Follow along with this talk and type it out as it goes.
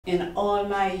In all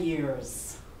my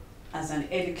years as an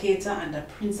educator and a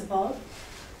principal,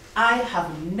 I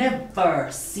have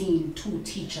never seen two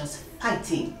teachers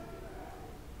fighting.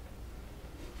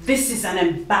 This is an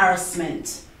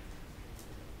embarrassment.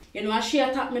 You know what she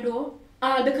attacked me though?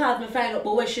 All because me find out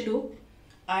about what she do.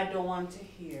 I don't want to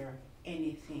hear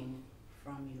anything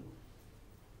from you.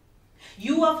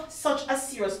 You have such a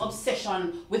serious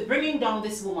obsession with bringing down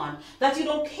this woman that you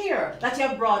don't care that you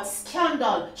have brought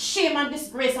scandal, shame and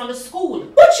disgrace on the school.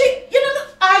 But you know,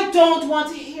 I don't want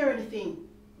to hear anything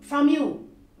from you.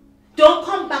 Don't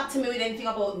come back to me with anything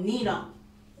about Nina.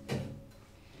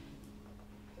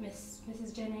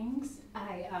 Mrs. Jennings,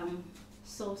 I am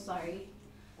so sorry.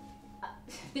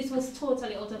 This was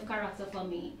totally out of character for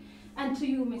me. And to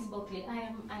you, Miss Buckley, I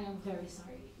am very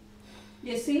sorry.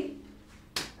 you see?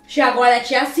 She a go like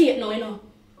she a see it now, you know.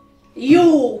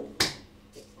 You!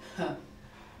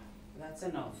 That's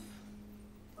enough.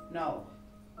 No.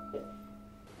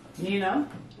 Nina,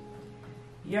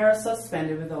 you're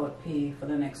suspended without pay for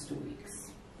the next 2 weeks.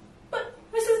 But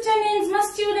Mrs. Jennings, my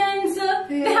students,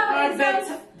 they have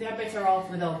exams. They're better off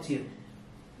without you.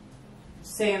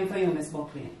 Same for you, Miss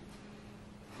Buckley.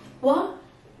 What?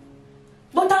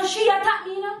 But she attacked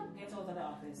me, you know? Get out of the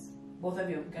office. Both of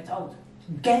you, get out.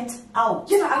 Get out.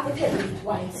 You don't have to tell me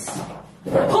twice.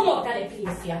 Come out of the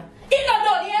place, yeah. It's not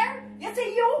done here. You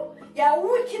see you're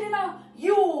wicked, you know.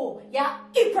 You're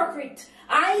hypocrite.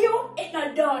 And you, it's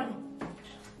not done.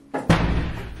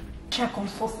 She can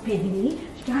suspend me.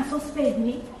 She can suspend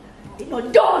me. It's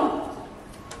not done.